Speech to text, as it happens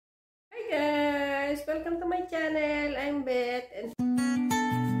guys! Welcome to my channel. I'm Beth. And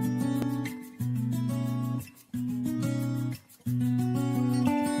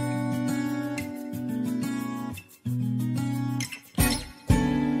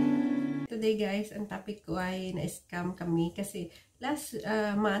today guys, ang topic ko ay na-scam kami kasi last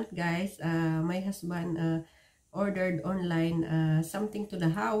month guys, my husband ordered online something to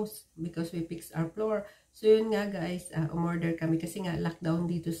the house because we fixed our floor. So yun nga guys, umorder kami kasi nga lockdown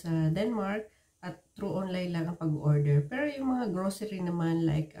dito sa Denmark at through online lang ang pag-order. Pero yung mga grocery naman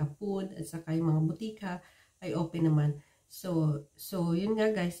like food at saka yung mga butika ay open naman. So yun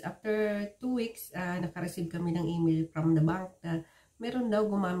nga guys, after 2 weeks, naka-receive kami ng email from the bank na meron daw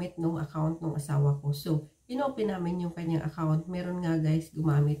gumamit ng account ng asawa ko. So, inopen namin yung kanyang account. Meron nga guys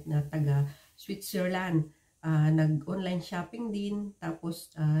gumamit na taga Switzerland. Nag-online shopping din. Tapos,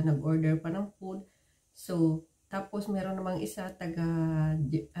 nag-order pa ng food. So, tapos meron namang isa taga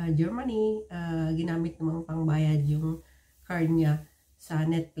Germany. Ginamit namang pangbayad yung card niya sa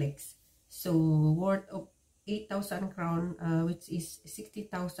Netflix. So, worth of 8,000 crown, which is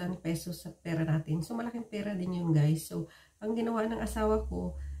 60,000 pesos sa pera natin. So, malaking pera din yun guys. So, ang ginawa ng asawa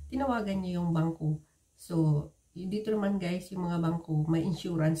ko, tinawagan niya yung bangko. So, dito naman guys, yung mga bangko, may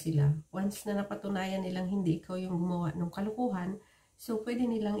insurance sila. Once na napatunayan nilang hindi ikaw yung gumawa ng kalukuhan, so pwede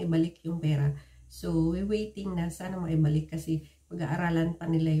nilang ibalik yung pera. So, we waiting na sana maibalik kasi pag-aaralan pa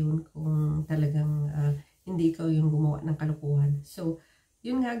nila yun kung talagang hindi ikaw yung gumawa ng kalukuhan. So,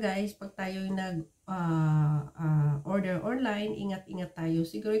 yun nga guys, pag tayo order online, ingat-ingat tayo.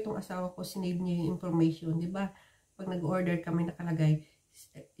 Siguro itong asawa ko, sinave niya yung information, di ba? Pag nag-order kami nakalagay,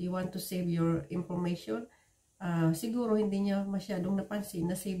 you want to save your information, siguro hindi niya masyadong napansin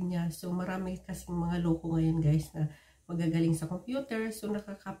na save niya. So marami kasing mga loko ngayon guys na magagaling sa computer, so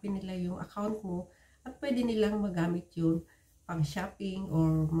nakakopy nila yung account mo at pwede nilang magamit yun pang shopping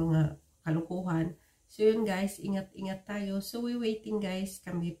or mga kalukuhan. So yun guys, ingat-ingat tayo. So we waiting guys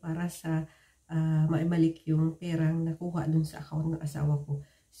kami para sa maibalik yung perang nakuha dun sa account ng asawa ko.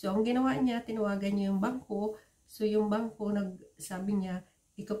 So ang ginawa niya, tinawagan niya yung bangko. So, yung bangko, sabi niya,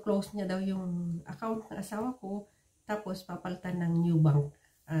 i-close niya daw yung account ng asawa ko, tapos papalitan ng new bank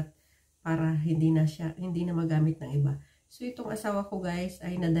at para hindi na magamit ng iba. So, itong asawa ko guys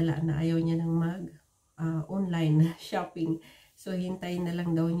ay nadala na ayaw niya ng online shopping. So, hintayin na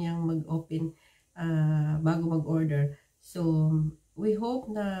lang daw niyang mag-open bago mag-order. So, we hope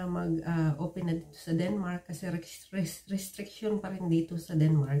na mag-open na dito sa Denmark kasi restriction pa rin dito sa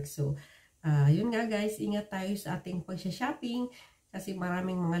Denmark. So, yun nga guys, ingat tayo sa ating pagsha-shopping kasi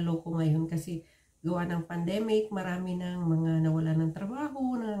maraming mga loko ngayon kasi gawa ng pandemic, marami ng mga nawala ng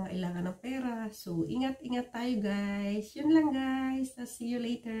trabaho, nangangailangan ng pera. So, ingat-ingat tayo guys. Yun lang guys. I'll see you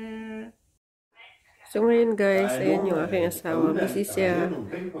later. So, ngayon guys, ayan yung aking asawa. Busy siya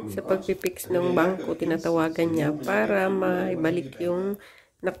sa pagpipix ng bangko. Tinatawagan niya para maibalik yung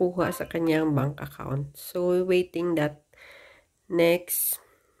nakuha sa kanyang bank account. So, waiting that next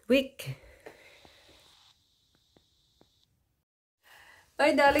week.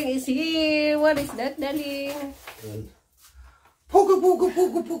 My darling is here. What is that, darling? Pugo.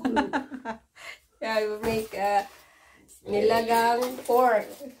 Yeah, we make nilagang pork.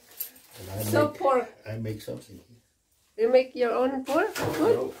 So pork. I make something. You make your own pork?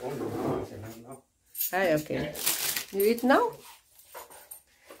 Good? No. Hi, okay. You eat now?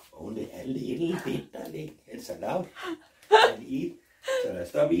 Only a little bit, darling. It's allowed. I eat. So I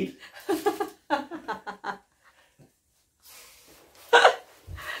stop eat.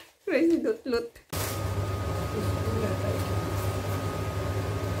 Crazy lut.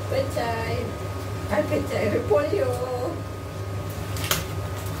 Pechay. Ay, pechay. Repolyo.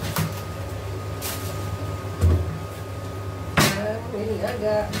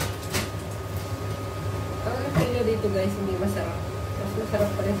 Nilaga. Ang repolyo dito guys, hindi masarap. Mas masarap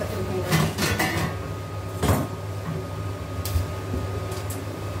pa rin sa Pilipinas.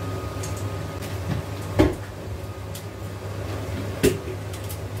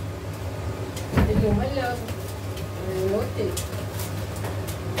 Lumalag. Lote.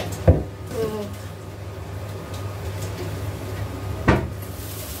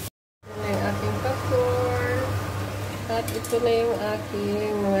 Ito na yung aking popcorn. At ito na yung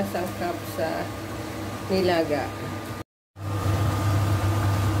aking mga sangkap sa nilaga.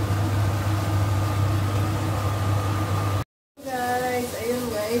 Guys, ayun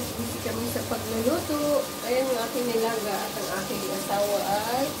guys. Busy kami sa pagluluto. Ayun yung aking nilaga at ang aking asawa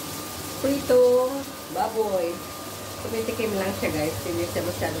ay pritong baboy. Tumitikim lang siya guys. Hindi siya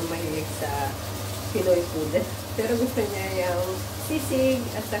masyadong mahilig sa Pinoy food. Pero gusto niya yung sisig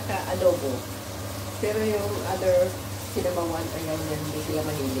at saka adobo. Pero yung other sinabawan ayaw niya. Hindi sila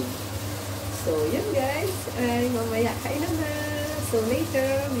mahilig. So, yun guys. Ay, mamaya kainan na. So, later,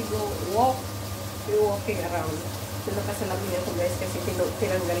 we go walk. We're walking around. So, nakasalamin ako guys kasi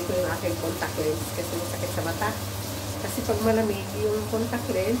tinanggal ko yung aking contact lens kasi masakit sa mata. Kasi pag malamig, yung contact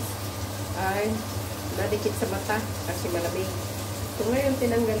lens ay nadikit sa mata kasi malamig. So, ngayon,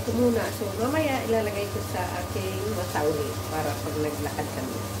 tinanggal ko muna. So, mamaya, ilalagay ko sa aking mata ulit para pag naglakad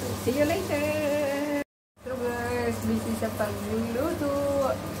kami. So, see you later! So, guys, busy sa pagluluto.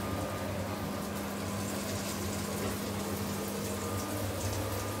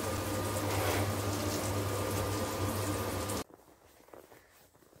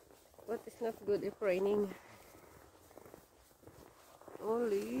 What is not good if raining?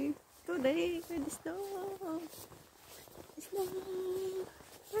 Only today with snow. Snow.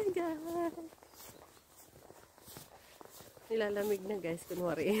 My God. Nilalamig na guys,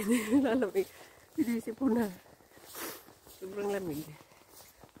 kunwari. Nilalamig. Inisip po na. Sobrang lamig.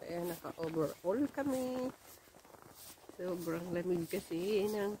 Kaya naka-overall kami. Sobrang lamig kasi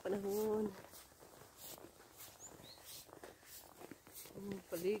ng panahon. Ang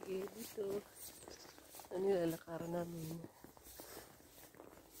paligid dito. Ano nilalakaran namin?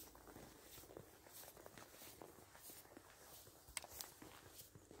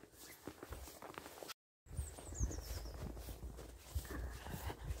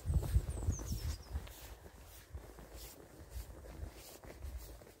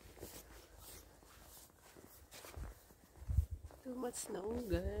 Too much snow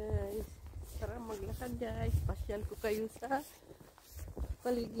guys. Tara maglakad guys. Pasyal ko kayo sa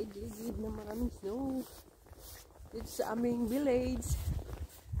paligid-ligid na maraming snow dito sa aming village.